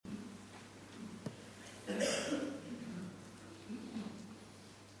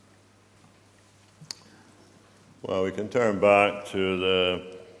Well, we can turn back to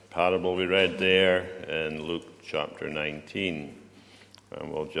the parable we read there in Luke chapter 19,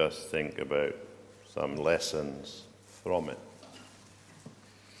 and we'll just think about some lessons from it.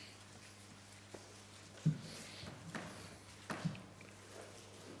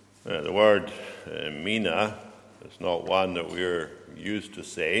 The word mina is not one that we're used to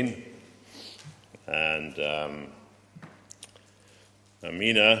saying, and a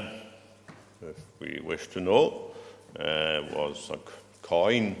mina, if we wish to know, was a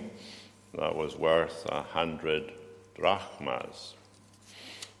coin that was worth 100 drachmas.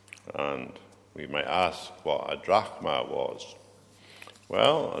 And we might ask what a drachma was.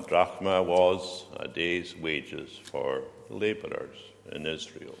 Well, a drachma was a day's wages for laborers in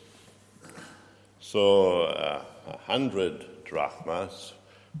Israel. So 100 drachmas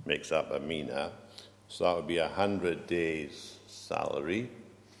makes up a mina. So that would be 100 days' salary,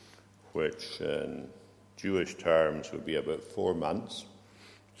 which in Jewish terms would be about 4 months,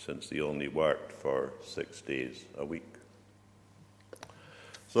 since they only worked for 6 days a week.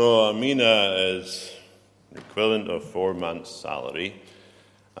 So a mina is the equivalent of 4 months' salary,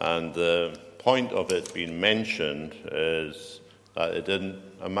 and the point of it being mentioned is that it didn't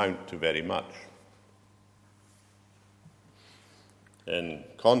amount to very much. In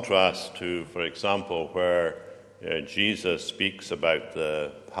contrast to, for example, where Jesus speaks about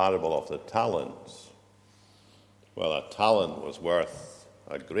the parable of the talents, well, a talent was worth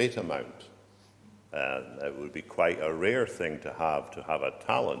a great amount, and it would be quite a rare thing to have a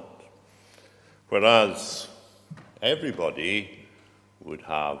talent, whereas everybody would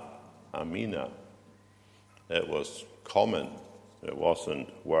have a mina. It was common. It wasn't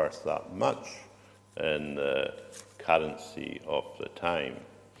worth that much in the currency of the time.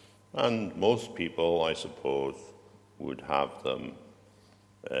 And most people, I suppose, would have them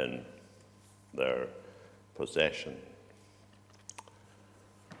in their possession.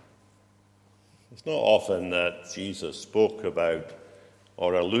 It's not often that Jesus spoke about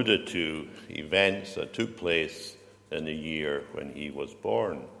or alluded to events that took place in the year when he was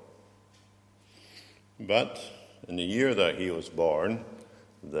born. But in the year that he was born,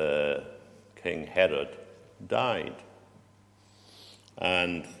 the King Herod died.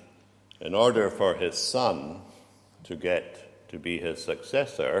 And in order for his son to get to be his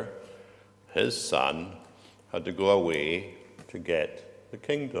successor, his son had to go away to get the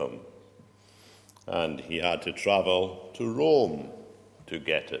kingdom. And he had to travel to Rome to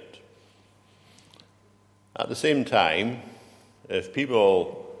get it. At the same time, if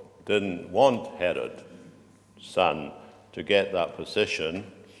people didn't want Herod's son to get that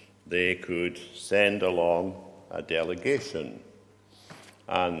position, they could send along a delegation.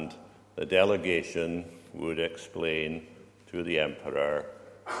 And the delegation would explain to the emperor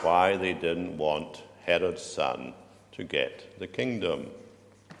why they didn't want Herod's son to get the kingdom.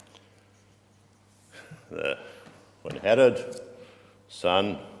 When Herod's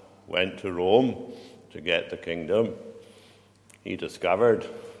son went to Rome to get the kingdom, he discovered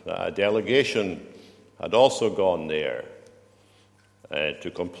that a delegation had also gone there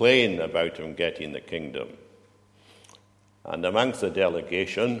to complain about him getting the kingdom. And amongst the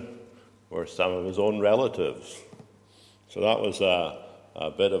delegation were some of his own relatives. So that was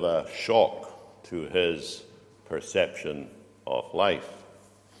a bit of a shock to his perception of life.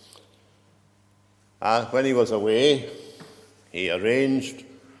 When he was away, he arranged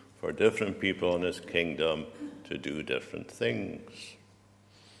for different people in his kingdom to do different things,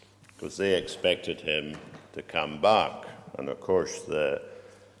 because they expected him to come back. And of course, the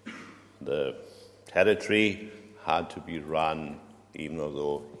territory had to be run even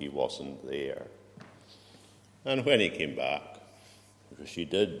though he wasn't there. And when he came back, which he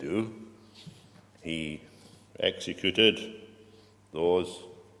did do, he executed those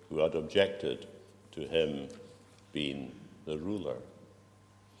who had objected to him being the ruler.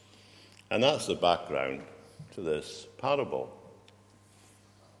 And that's the background to this parable.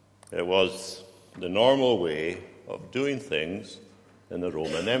 It was the normal way of doing things in the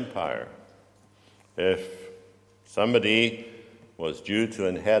Roman Empire. If somebody was due to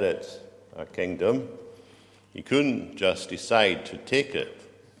inherit a kingdom, he couldn't just decide to take it,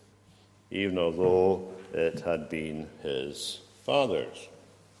 even although it had been his father's.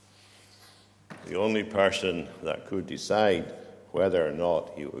 The only person that could decide whether or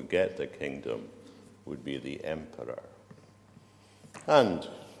not he would get the kingdom would be the emperor. And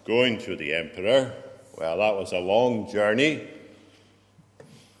going to the emperor, well, that was a long journey,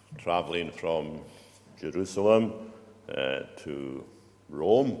 traveling from Jerusalem to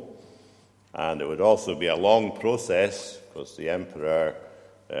Rome. And it would also be a long process because the emperor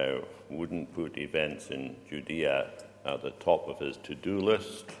wouldn't put events in Judea at the top of his to-do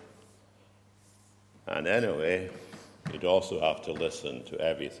list. And anyway, he'd also have to listen to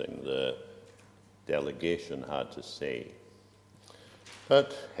everything the delegation had to say.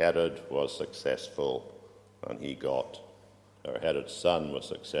 But Herod was successful, and Herod's son was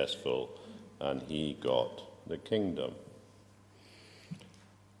successful, and he got the kingdom.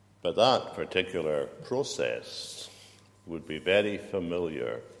 But that particular process would be very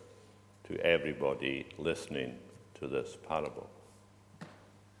familiar to everybody listening to this parable.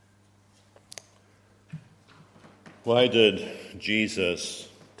 Why did Jesus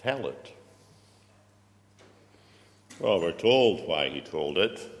tell it? Well, we're told why he told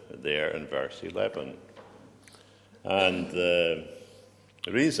it there in verse 11. And the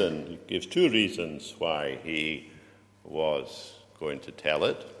reason, he gives two reasons why he was going to tell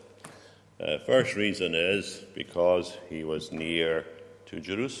it. First reason is because he was near to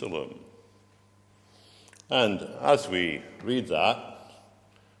Jerusalem. And as we read that,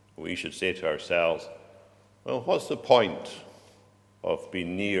 we should say to ourselves, well, what's the point of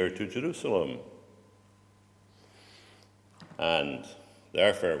being near to Jerusalem? And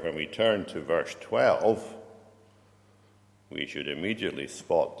therefore, when we turn to verse 12, we should immediately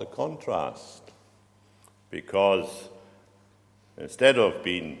spot the contrast. Because instead of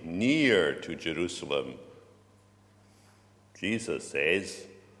being near to Jerusalem, Jesus says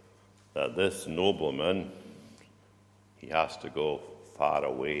that this nobleman, he has to go far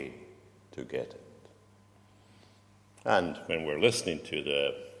away to get it. And when we're listening to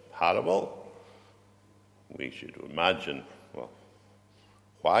the parable, we should imagine, well,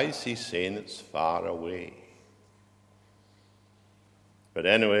 why is he saying it's far away? But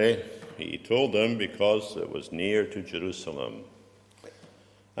anyway, he told them because it was near to Jerusalem.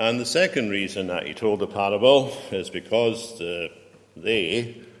 And the second reason that he told the parable is because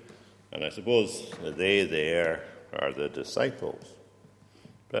they, and I suppose the they there are the disciples,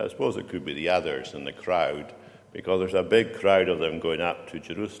 but I suppose it could be the others in the crowd, because there's a big crowd of them going up to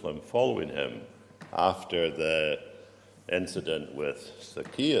Jerusalem following him after the incident with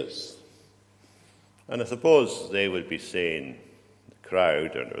Zacchaeus. And I suppose they would be saying, the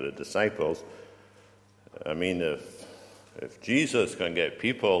crowd or the disciples, I mean, if Jesus can get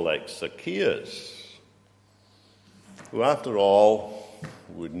people like Zacchaeus, who after all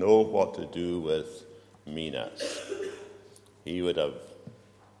would know what to do with minas, he would have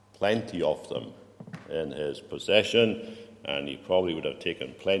plenty of them in his possession, and he probably would have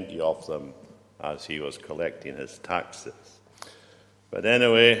taken plenty of them as he was collecting his taxes. But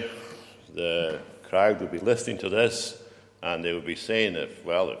anyway, the crowd would be listening to this, and they would be saying,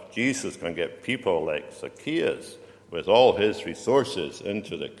 if Jesus can get people like Zacchaeus with all his resources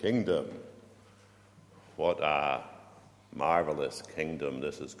into the kingdom, what a marvelous kingdom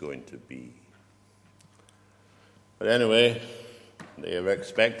this is going to be. But anyway, they were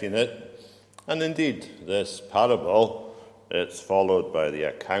expecting it. And indeed, this parable, it's followed by the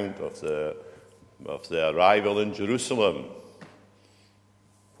account of the arrival in Jerusalem,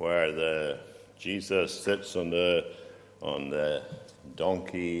 where Jesus sits on the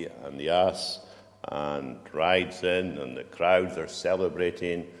donkey and the ass and rides in, and the crowds are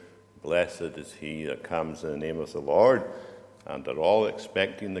celebrating, "Blessed is he that comes in the name of the Lord," and they're all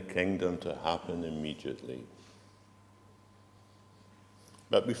expecting the kingdom to happen immediately.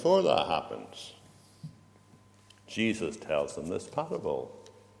 But before that happens, Jesus tells them this parable.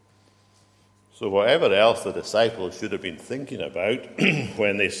 So whatever else the disciples should have been thinking about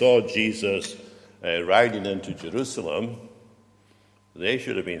when they saw Jesus riding into Jerusalem, they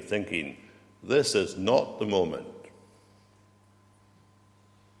should have been thinking, this is not the moment.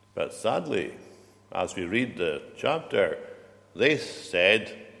 But sadly, as we read the chapter, they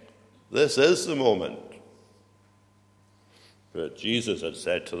said, this is the moment. But Jesus had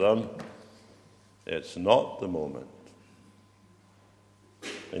said to them, it's not the moment.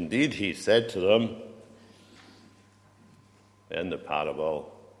 Indeed, he said to them in the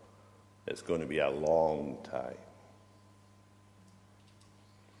parable, it's going to be a long time.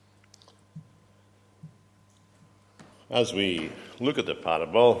 As we look at the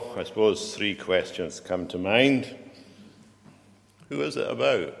parable, I suppose three questions come to mind. Who is it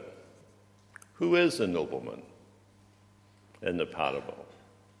about? Who is the nobleman in the parable?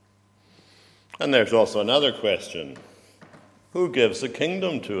 And there's also another question. Who gives the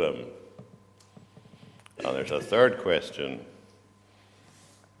kingdom to him? And there's a third question.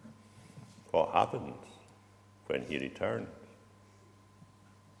 What happens when he returns?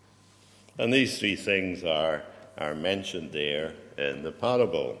 And these three things are mentioned there in the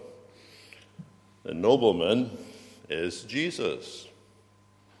parable. The nobleman is Jesus.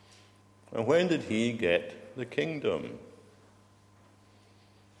 And when did he get the kingdom?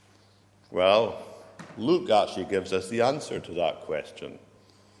 Well, Luke actually gives us the answer to that question.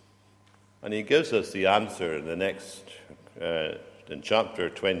 And he gives us the answer in the next, in chapter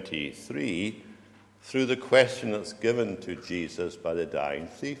 23, through the question that's given to Jesus by the dying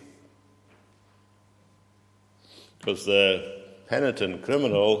thief. Because the penitent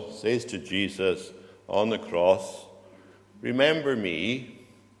criminal says to Jesus on the cross, "Remember me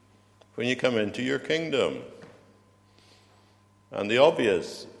when you come into your kingdom." And the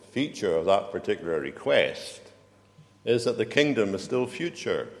obvious feature of that particular request is that the kingdom is still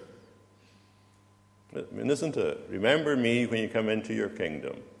future. I mean, isn't it? Remember me when you come into your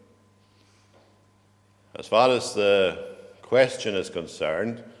kingdom. As far as the question is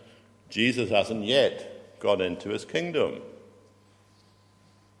concerned, Jesus hasn't yet got into his kingdom.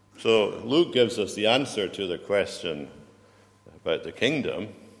 So Luke gives us the answer to the question about the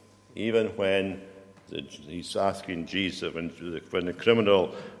kingdom, even when he's asking Jesus, when the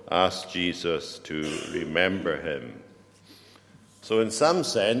criminal asks Jesus to remember him. So in some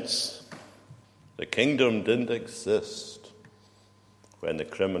sense, the kingdom didn't exist when the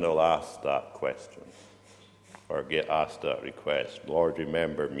criminal asked that question, or asked that request, "Lord,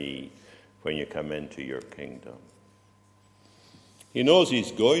 remember me when you come into your kingdom." He knows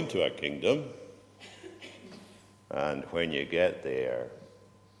he's going to a kingdom, and when you get there,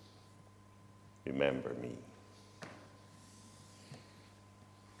 remember me.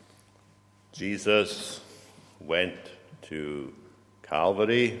 Jesus went to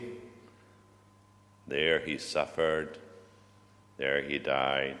Calvary. There he suffered. There he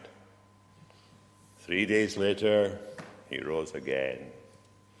died. 3 days later, he rose again.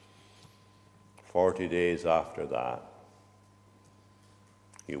 40 days after that,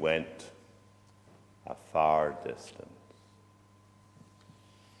 he went a far distance.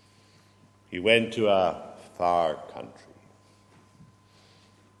 He went to a far country.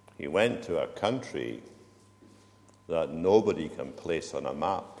 He went to a country that nobody can place on a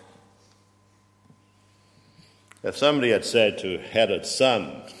map. If somebody had said to Herod's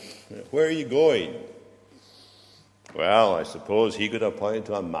son, "Where are you going?" Well, I suppose he could have pointed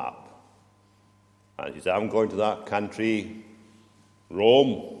to a map. And he said, "I'm going to that country,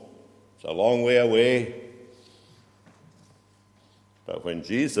 Rome. It's a long way away." But when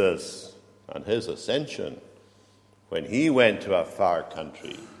Jesus and his ascension, when he went to a far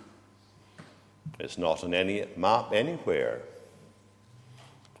country, it's not on any map anywhere.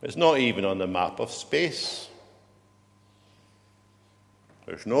 It's not even on the map of space.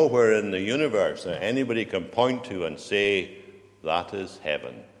 There's nowhere in the universe that anybody can point to and say, "That is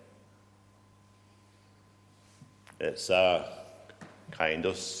heaven." It's a kind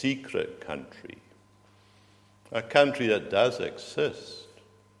of secret country, a country that does exist.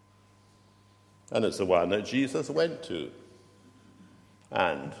 And it's the one that Jesus went to.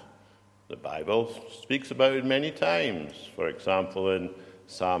 And the Bible speaks about it many times. For example, in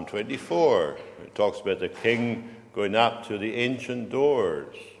Psalm 24, it talks about the king going up to the ancient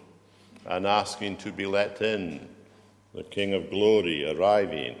doors and asking to be let in, the King of glory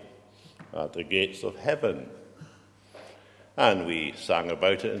arriving at the gates of heaven. And we sang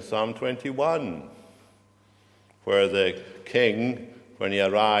about it in Psalm 21, where the king, when he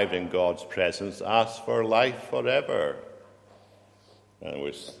arrived in God's presence, asked for life forever. And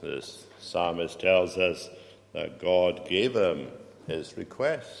which this psalmist tells us that God gave him his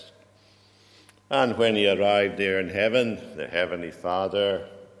request. And when he arrived there in heaven, the Heavenly Father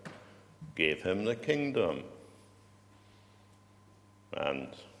gave him the kingdom and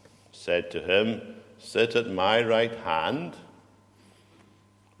said to him, "Sit at my right hand."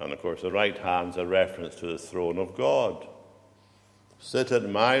 And of course, the right hand's a reference to the throne of God. "Sit at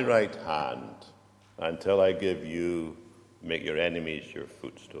my right hand until I give you, make your enemies your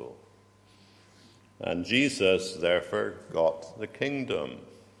footstool." And Jesus, therefore, got the kingdom.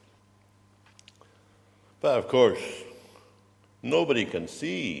 But of course, nobody can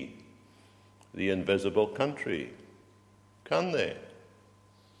see the invisible country, can they? I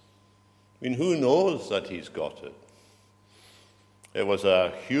mean, who knows that he's got it? It was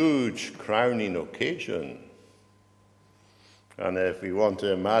a huge crowning occasion. And if we want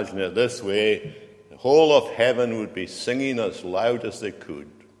to imagine it this way, the whole of heaven would be singing as loud as they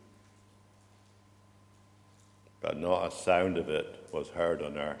could. But not a sound of it was heard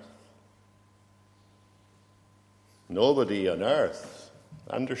on earth. Nobody on earth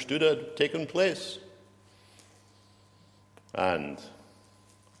understood it had taken place. And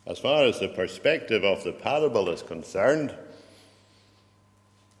as far as the perspective of the parable is concerned,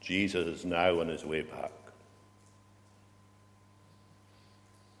 Jesus is now on his way back.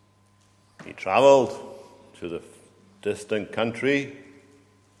 He traveled to the distant country.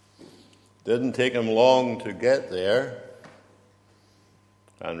 Didn't take him long to get there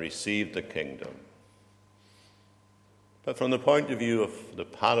and receive the kingdom. But from the point of view of the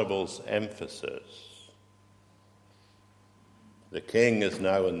parable's emphasis, the king is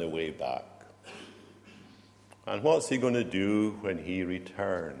now on the way back. And what's he going to do when he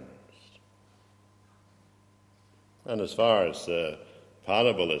returns? And as far as the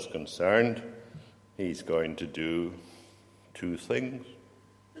parable is concerned, he's going to do two things.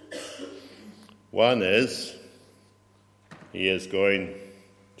 One is he is going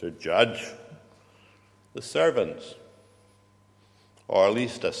to judge the servants, or at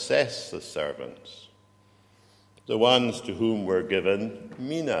least assess the servants, the ones to whom were given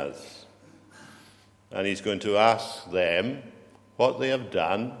minas. And he's going to ask them what they have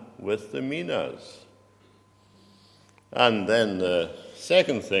done with the minas. And then the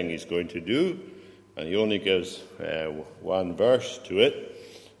second thing he's going to do, and he only gives one verse to it,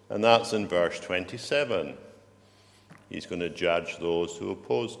 and that's in verse 27. He's going to judge those who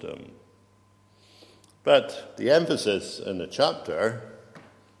opposed him. But the emphasis in the chapter,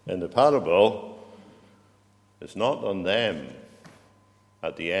 in the parable, is not on them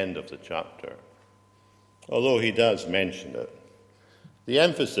at the end of the chapter, although he does mention it. The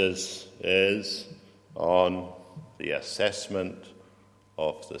emphasis is on the assessment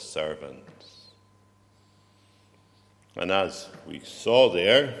of the servants. And as we saw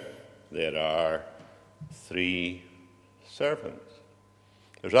there are 3 servants.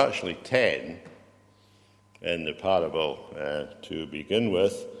 There's actually 10 in the parable to begin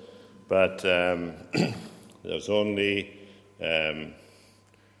with, but there's only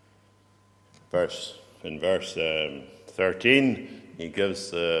verse 13, he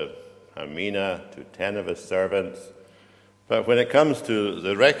gives a mina to 10 of his servants. But when it comes to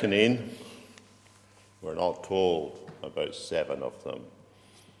the reckoning, we're not told about 7 of them,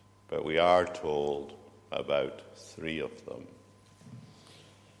 but we are told about 3 of them.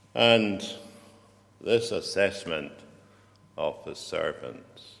 And this assessment of the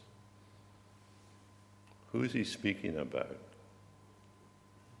servants, who is he speaking about?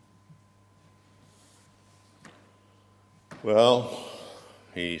 Well,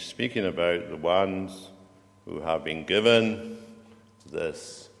 he's speaking about the ones who have been given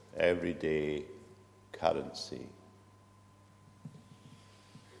this everyday currency.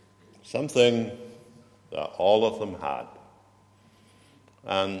 Something that all of them had,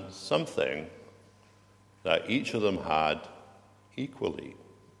 and something that each of them had equally.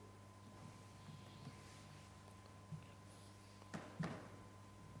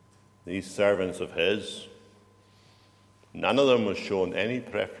 These servants of his, none of them was shown any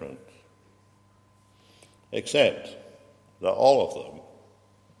preference, except that all of them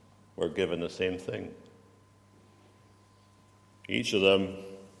were given the same thing. Each of them,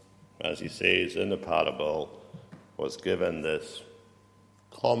 as he says in the parable, was given this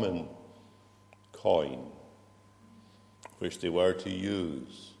common coin, which they were to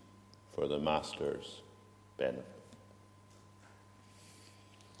use for the master's benefit.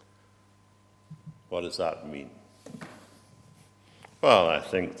 What does that mean? Well, I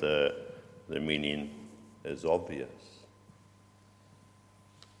think the meaning is obvious.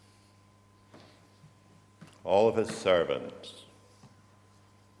 All of his servants,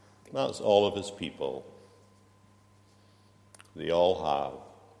 that's all of his people, they all have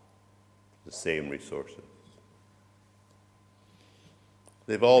the same resources.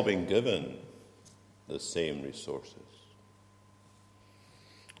 They've all been given the same resources.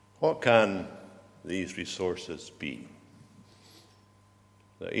 What can these resources be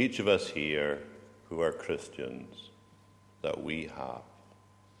that each of us here who are Christians, that we have?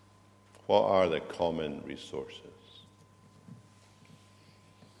 What are the common resources?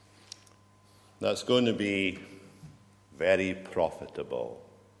 That's going to be very profitable.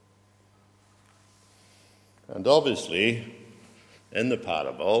 And obviously, in the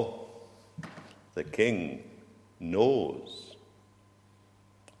parable, the king knows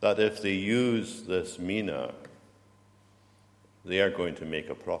that if they use this mina, they are going to make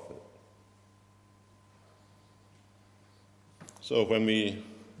a profit. So when we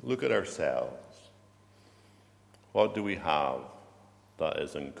look at ourselves, what do we have that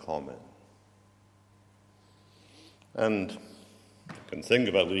is in common? And you can think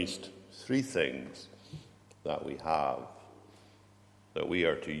of at least 3 things that we have that we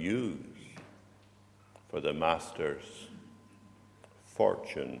are to use for the master's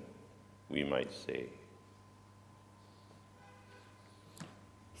fortune, we might say.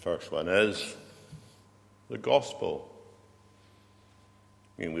 First one is the gospel.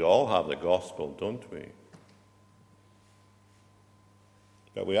 I mean, we all have the gospel, don't we?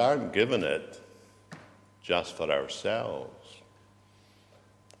 But we aren't given it just for ourselves.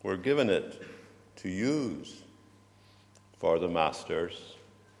 We're given it to use for the Master's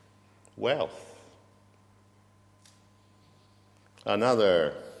wealth.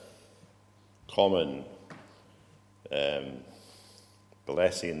 Another common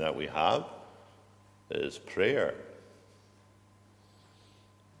blessing that we have is prayer.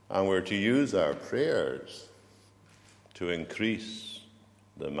 And we're to use our prayers to increase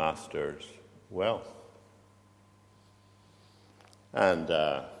the Master's wealth. And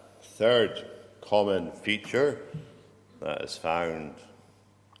a third common feature that is found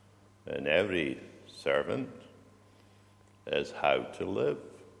in every servant is how to live.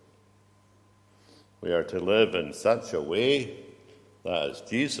 We are to live in such a way that, as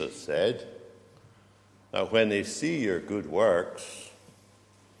Jesus said, that when they see your good works,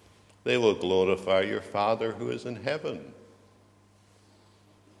 they will glorify your Father who is in heaven.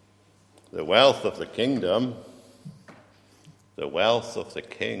 The wealth of the kingdom, the wealth of the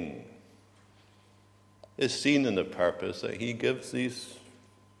king, is seen in the purpose that he gives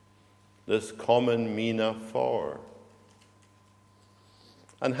this common mina for.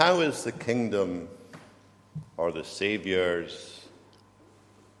 And how is the kingdom or the Saviour's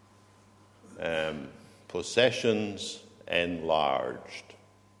possessions enlarged?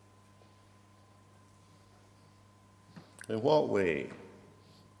 In what way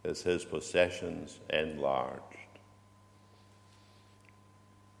is his possessions enlarged?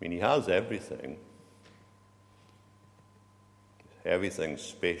 I mean, he has everything. Everything's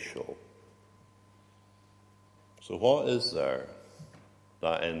spatial. So what is there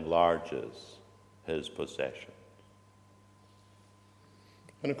that enlarges his possessions?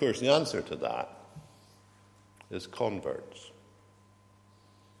 And of course, the answer to that is converts.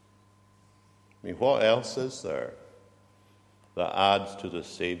 I mean, what else is there that adds to the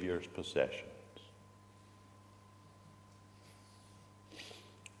Saviour's possessions?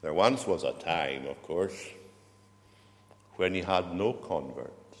 There once was a time, of course, when he had no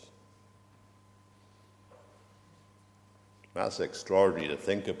converts. That's extraordinary to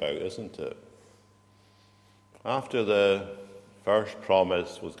think about, isn't it? After the first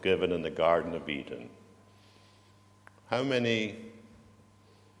promise was given in the Garden of Eden, how many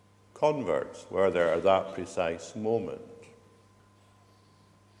converts were there at that precise moment?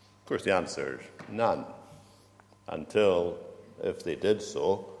 Of course, the answer is none, until, if they did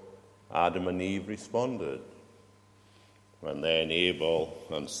so, Adam and Eve responded. And then Abel,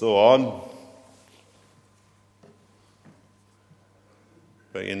 and so on.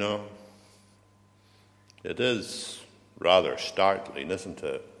 But you know, it is rather startling, isn't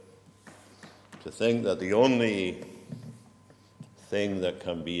it, to think that the only thing that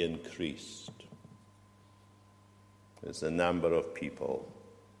can be increased is the number of people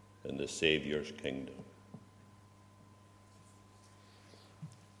in the Saviour's kingdom.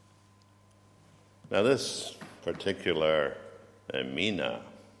 Now this particular mina,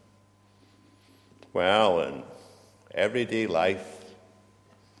 well, in everyday life,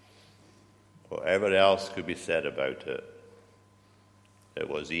 whatever else could be said about it, it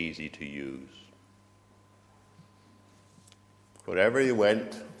was easy to use. Wherever you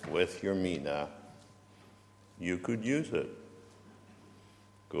went with your mina, you could use it.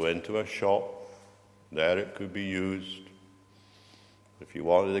 Go into a shop, there it could be used. If you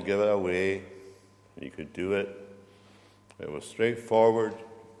wanted to give it away, you could do it. It was straightforward,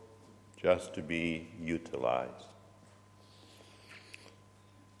 just to be utilized.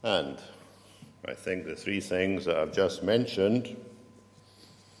 And I think the three things that I've just mentioned,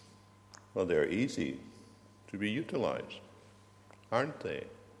 well, they're easy to be utilized, aren't they?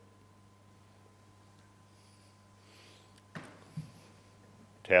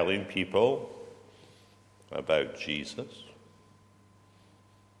 Telling people about Jesus,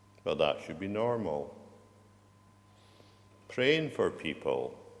 well, that should be normal. Praying for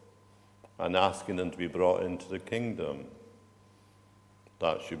people and asking them to be brought into the kingdom,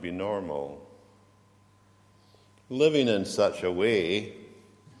 that should be normal. Living in such a way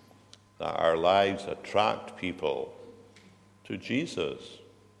that our lives attract people to Jesus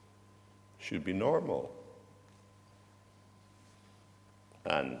should be normal.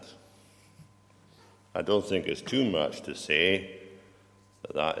 And I don't think it's too much to say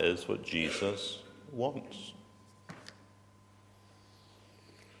that that is what Jesus wants.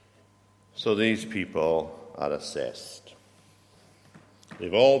 So these people are assessed.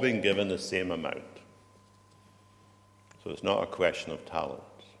 They've all been given the same amount. So it's not a question of talents.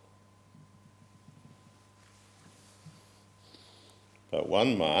 But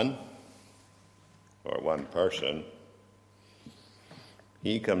one man, or one person,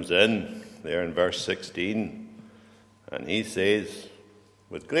 he comes in there in verse 16, and he says,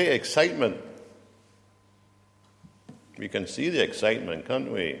 with great excitement, we can see the excitement,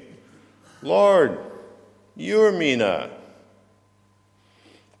 can't we? Lord, your mina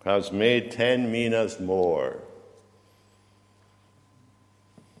has made 10 minas more.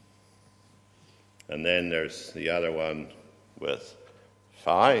 And then there's the other one with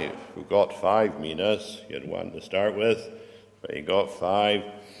 5, who got 5 minas. He had 1 to start with, but he got 5.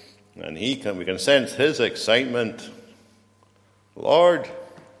 And we can sense his excitement. Lord,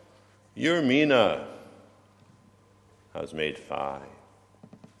 your mina has made 5.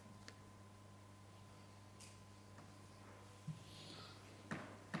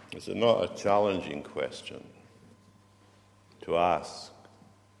 Is it not a challenging question to ask?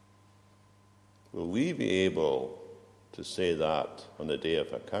 Will we be able to say that on the day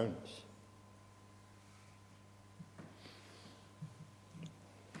of accounts?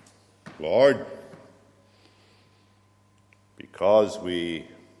 Lord, because we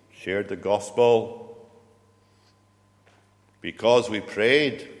shared the gospel, because we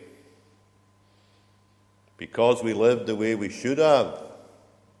prayed, because we lived the way we should have,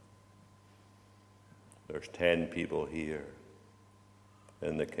 there's 10 people here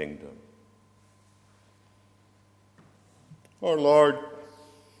in the kingdom. Or Lord,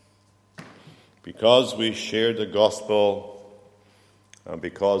 because we shared the gospel and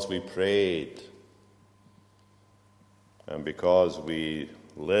because we prayed and because we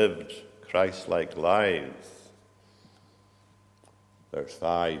lived Christ-like lives, there's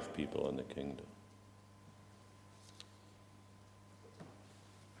 5 people in the kingdom.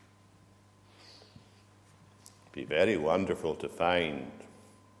 It'd be very wonderful to find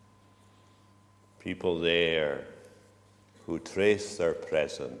people there who trace their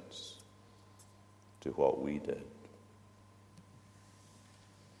presence to what we did.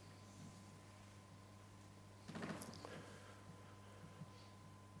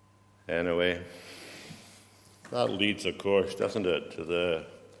 Anyway, that leads, of course, doesn't it, to the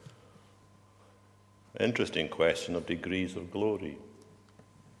interesting question of degrees of glory.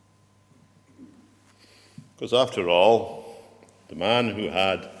 Because after all, the man who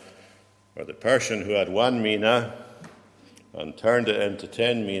had, or the person who had 1 mina and turned it into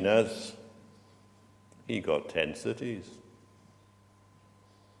 10 minas, he got 10 cities.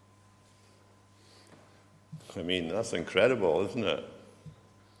 I mean, that's incredible, isn't it?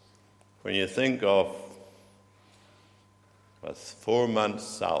 When you think of a 4-month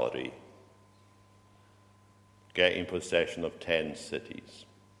salary, getting possession of 10 cities.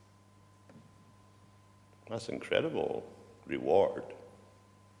 That's incredible reward.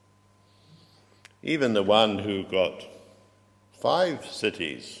 Even the one who got 5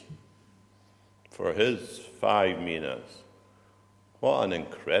 cities for his 5 minas, what an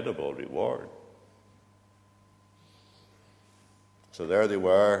incredible reward. So there they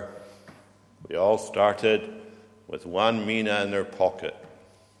were. They all started with 1 mina in their pocket.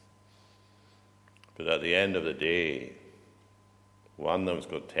 But at the end of the day, one of them's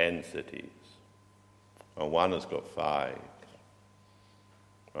got 10 cities, and one has got 5,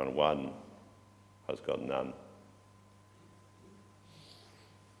 and one has got none.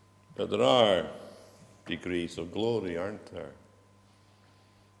 But there are degrees of glory, aren't there?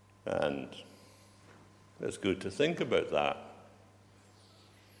 And it's good to think about that.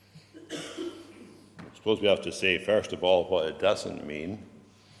 I suppose we have to say, first of all, what it doesn't mean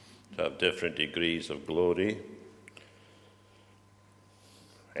to have different degrees of glory.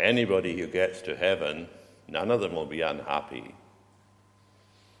 Anybody who gets to heaven, none of them will be unhappy.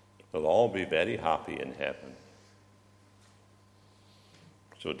 They'll all be very happy in heaven.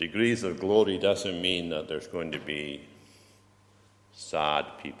 So degrees of glory doesn't mean that there's going to be sad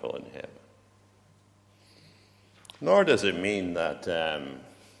people in heaven. Nor does it mean that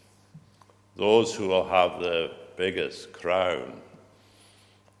those who will have the biggest crown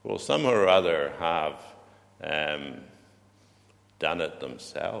will somehow or other have done it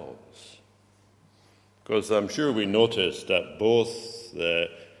themselves. Because I'm sure we noticed that both the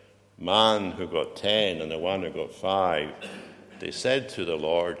man who got 10 and the one who got 5, they said to the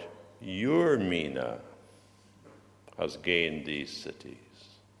Lord, your mina has gained these cities,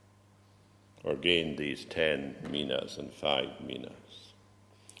 or gained these 10 minas and 5 minas.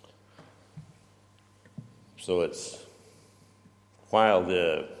 So it's while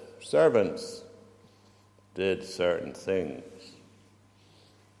the servants did certain things,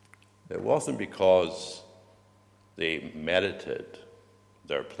 it wasn't because they merited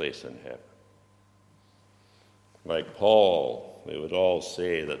their place in heaven. Like Paul, they would all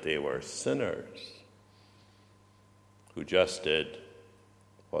say that they were sinners who just did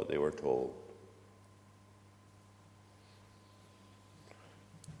what they were told.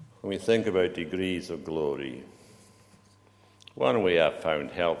 When we think about degrees of glory, one way I've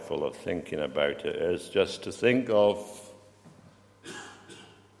found helpful of thinking about it is just to think of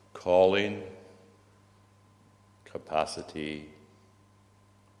calling, capacity,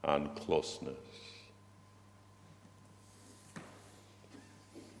 and closeness.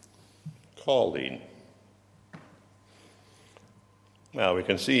 Calling. Well, we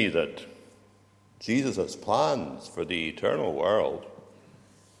can see that Jesus has plans for the eternal world.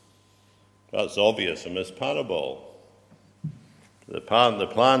 That's obvious in this parable. The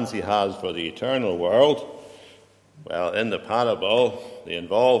plans he has for the eternal world, well, in the parable, they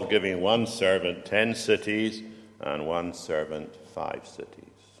involve giving one servant 10 cities and one servant 5 cities.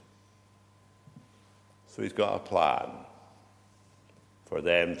 So he's got a plan for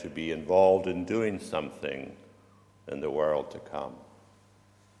them to be involved in doing something in the world to come.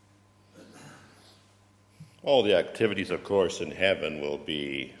 All the activities, of course, in heaven will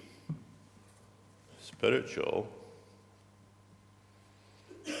be spiritual,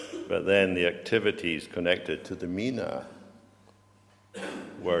 but then the activities connected to the Mina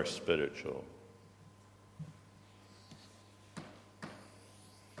were spiritual.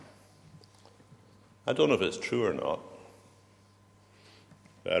 I don't know if it's true or not,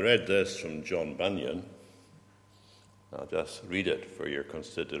 but I read this from John Bunyan. I'll just read it for your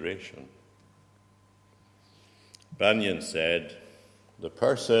consideration. Bunyan said, "The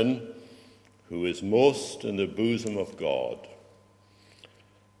person who is most in the bosom of God,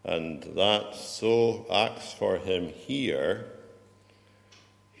 and that so acts for him here,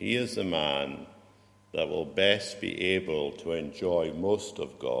 he is the man that will best be able to enjoy most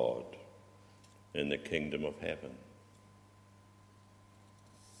of God in the kingdom of heaven."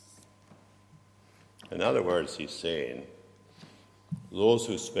 In other words, he's saying, those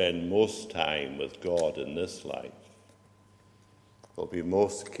who spend most time with God in this life will be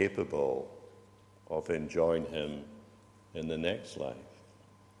most capable of enjoying him in the next life.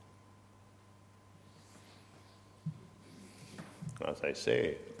 As I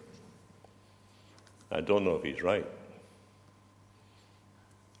say, I don't know if he's right,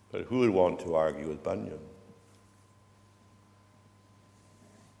 but who would want to argue with Bunyan?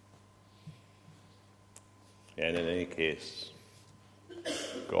 And in any case,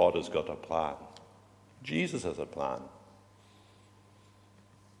 God has got a plan. Jesus has a plan.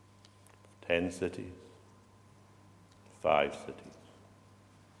 10 cities, 5 cities.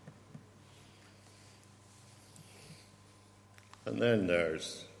 And then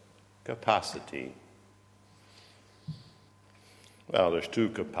there's capacity. Well, there's 2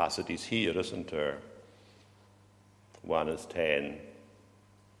 capacities here, isn't there? One is 10,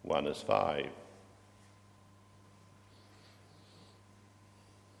 one is 5.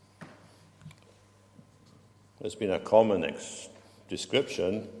 There's been a common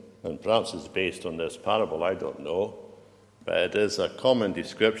description, and perhaps it's based on this parable, I don't know, but it is a common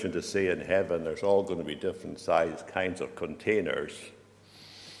description to say in heaven there's all going to be different size kinds of containers.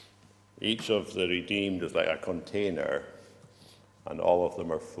 Each of the redeemed is like a container, and all of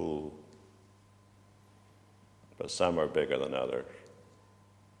them are full, but some are bigger than others.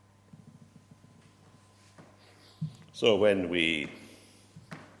 So when we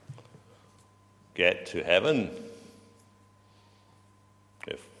get to heaven,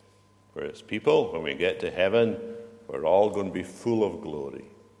 if we're his people, when we get to heaven, we're all going to be full of glory.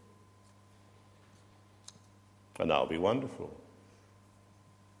 And that'll be wonderful.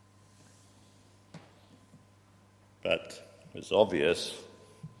 But it's obvious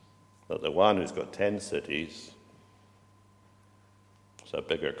that the one who's got 10 cities is a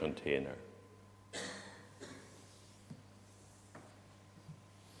bigger container.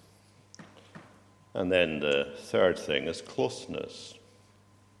 And then the third thing is closeness.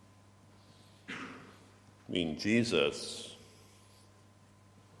 I mean, Jesus,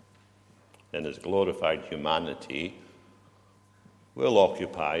 in his glorified humanity, will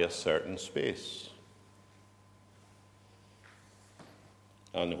occupy a certain space.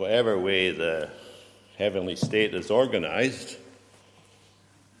 And whatever way the heavenly state is organized,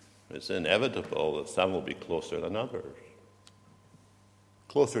 it's inevitable that some will be closer than others,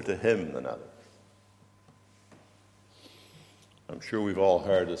 closer to him than others. I'm sure we've all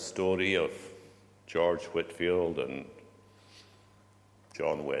heard the story of George Whitefield and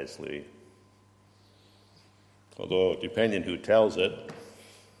John Wesley. Although, depending who tells it,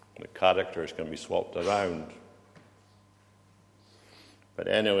 the characters can be swapped around. But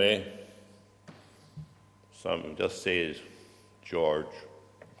anyway, Some just says George.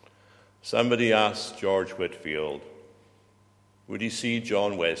 Somebody asked George Whitefield, would he see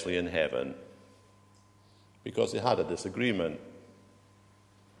John Wesley in heaven? Because they had a disagreement.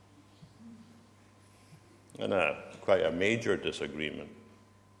 And quite a major disagreement.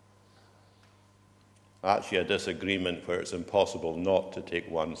 Actually, a disagreement where it's impossible not to take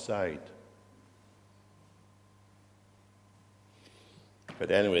one side.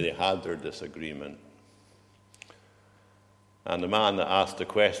 But anyway, they had their disagreement. And the man that asked the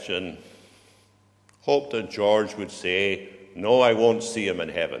question hoped that George would say, no, I won't see him in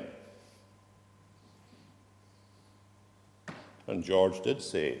heaven. And George did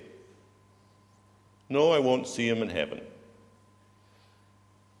say, no, I won't see him in heaven.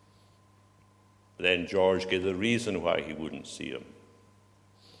 Then George gave the reason why he wouldn't see him.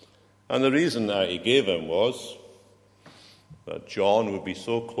 And the reason that he gave him was that John would be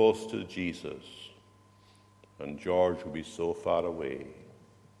so close to Jesus and George would be so far away.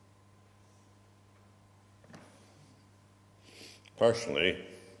 Personally,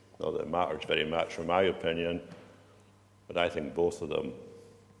 not that it matters very much from my opinion, but I think both of them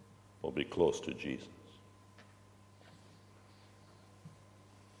will be close to Jesus.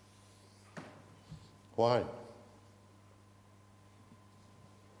 Why?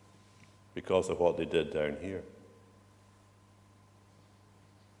 Because of what they did down here.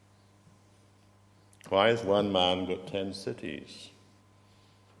 Why has one man got 10 cities?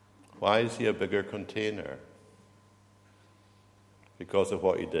 Why is he a bigger container? Because of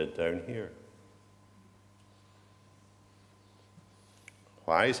what he did down here.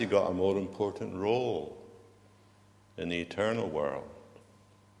 Why has he got a more important role in the eternal world?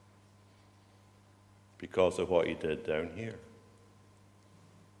 Because of what he did down here.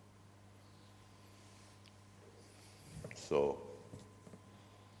 So,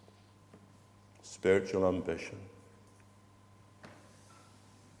 spiritual ambition.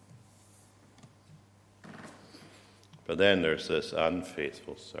 But then there's this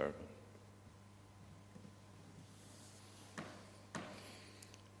unfaithful servant.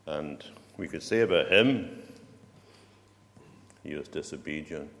 And we could say about him, he was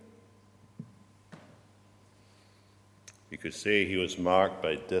disobedient. We could say he was marked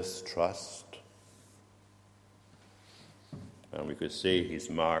by distrust. And we could say he's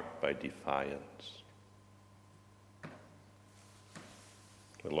marked by defiance.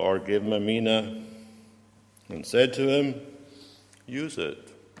 The Lord gave him a mina and said to him, use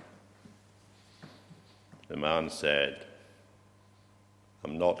it. The man said,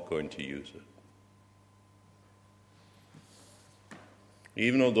 I'm not going to use it.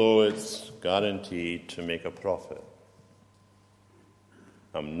 Even although it's guaranteed to make a profit,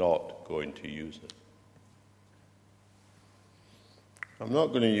 I'm not going to use it. I'm not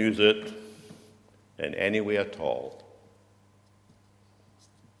going to use it in any way at all.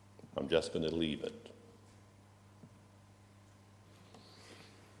 I'm just going to leave it.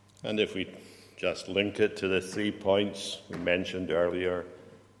 And if we just link it to the 3 points we mentioned earlier,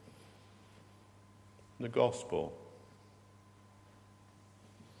 the gospel,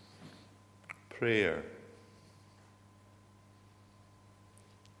 prayer,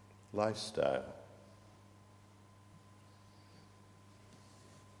 lifestyle,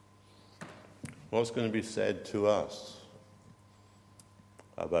 what's going to be said to us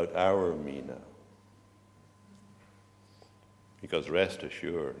about our mina? Because rest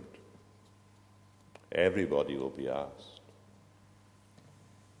assured, everybody will be asked.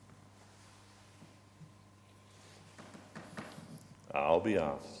 I'll be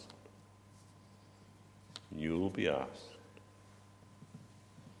asked. You'll be asked.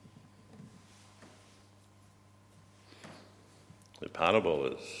 The parable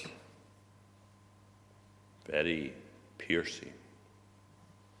is very piercing.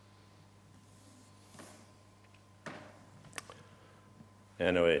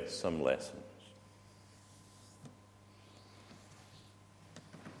 Anyway, some lessons.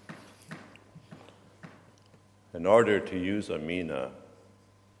 In order to use a mina,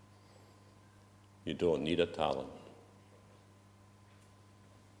 you don't need a talent.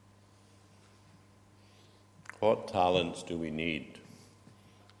 What talents do we need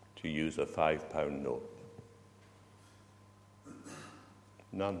to use a £5 note?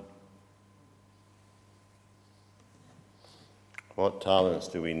 None. What talents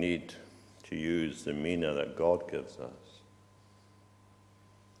do we need to use the mina that God gives us?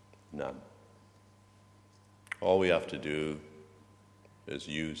 None. All we have to do is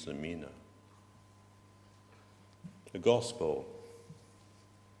use the mina. The gospel,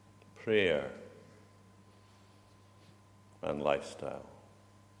 prayer, and lifestyle.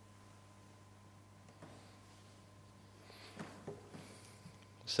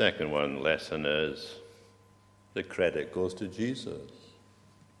 Second lesson is the credit goes to Jesus.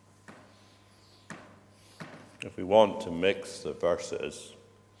 If we want to mix the verses,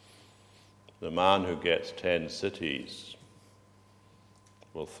 the man who gets 10 cities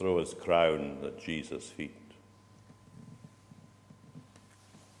will throw his crown at Jesus' feet.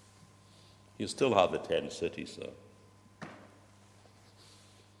 He'll still have the 10 cities, though.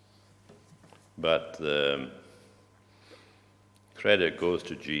 But the credit goes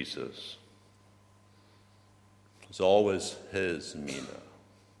to Jesus. It's always his mina,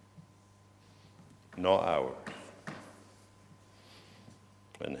 not ours.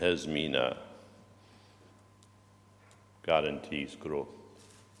 And his mina guarantees growth.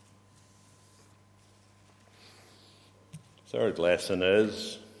 Third lesson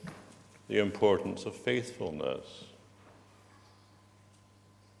is the importance of faithfulness.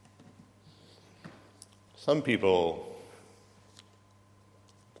 Some people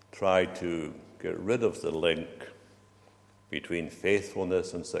try to get rid of the link between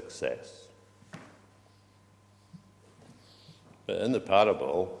faithfulness and success. But in the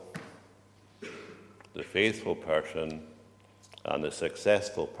parable, the faithful person and the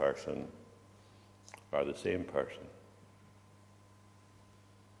successful person are the same person.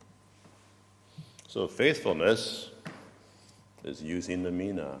 So faithfulness is using the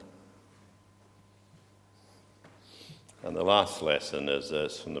mina. And the last lesson is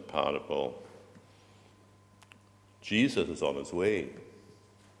this from the parable. Jesus is on his way.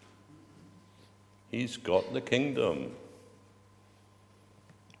 He's got the kingdom.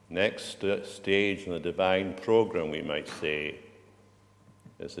 Next stage in the divine program, we might say,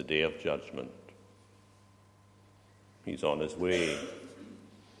 is the day of judgment. He's on his way.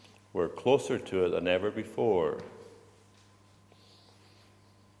 We're closer to it than ever before.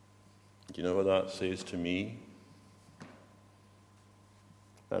 Do you know what that says to me?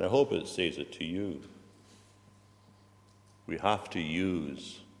 And I hope it says it to you. We have to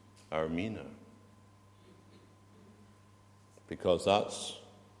use our mina. Because that's,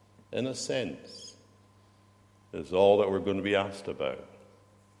 in a sense, is all that we're going to be asked about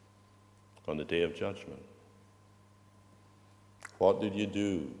on the day of judgment. What did you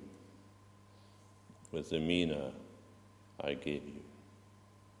do with the mina I gave you?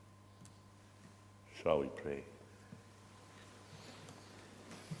 Shall we pray?